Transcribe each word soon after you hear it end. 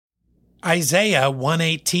Isaiah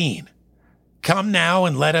 1:18. Come now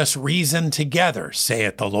and let us reason together,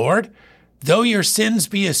 saith the Lord. Though your sins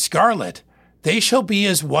be as scarlet, they shall be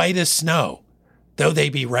as white as snow. Though they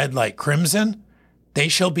be red like crimson, they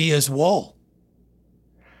shall be as wool.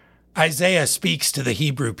 Isaiah speaks to the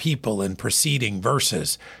Hebrew people in preceding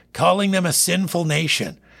verses, calling them a sinful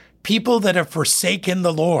nation, people that have forsaken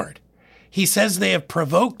the Lord. He says they have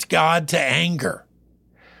provoked God to anger.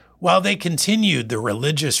 While they continued the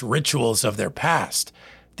religious rituals of their past,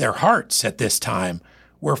 their hearts at this time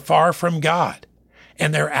were far from God,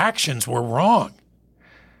 and their actions were wrong.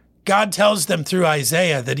 God tells them through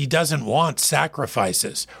Isaiah that he doesn't want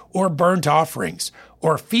sacrifices or burnt offerings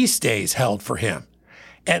or feast days held for him.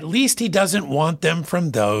 At least he doesn't want them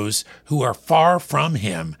from those who are far from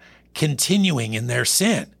him, continuing in their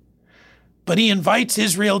sin. But he invites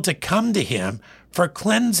Israel to come to him for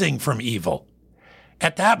cleansing from evil.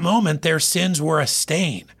 At that moment, their sins were a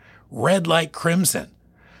stain, red like crimson.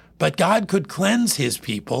 But God could cleanse his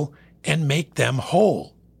people and make them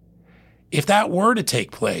whole. If that were to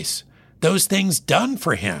take place, those things done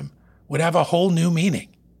for him would have a whole new meaning.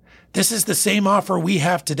 This is the same offer we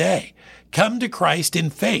have today. Come to Christ in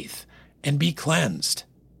faith and be cleansed.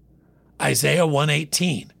 Isaiah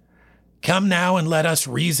 1:18. Come now and let us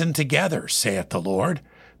reason together, saith the Lord.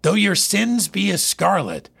 Though your sins be as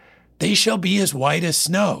scarlet, they shall be as white as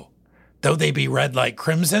snow. Though they be red like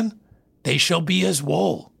crimson, they shall be as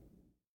wool.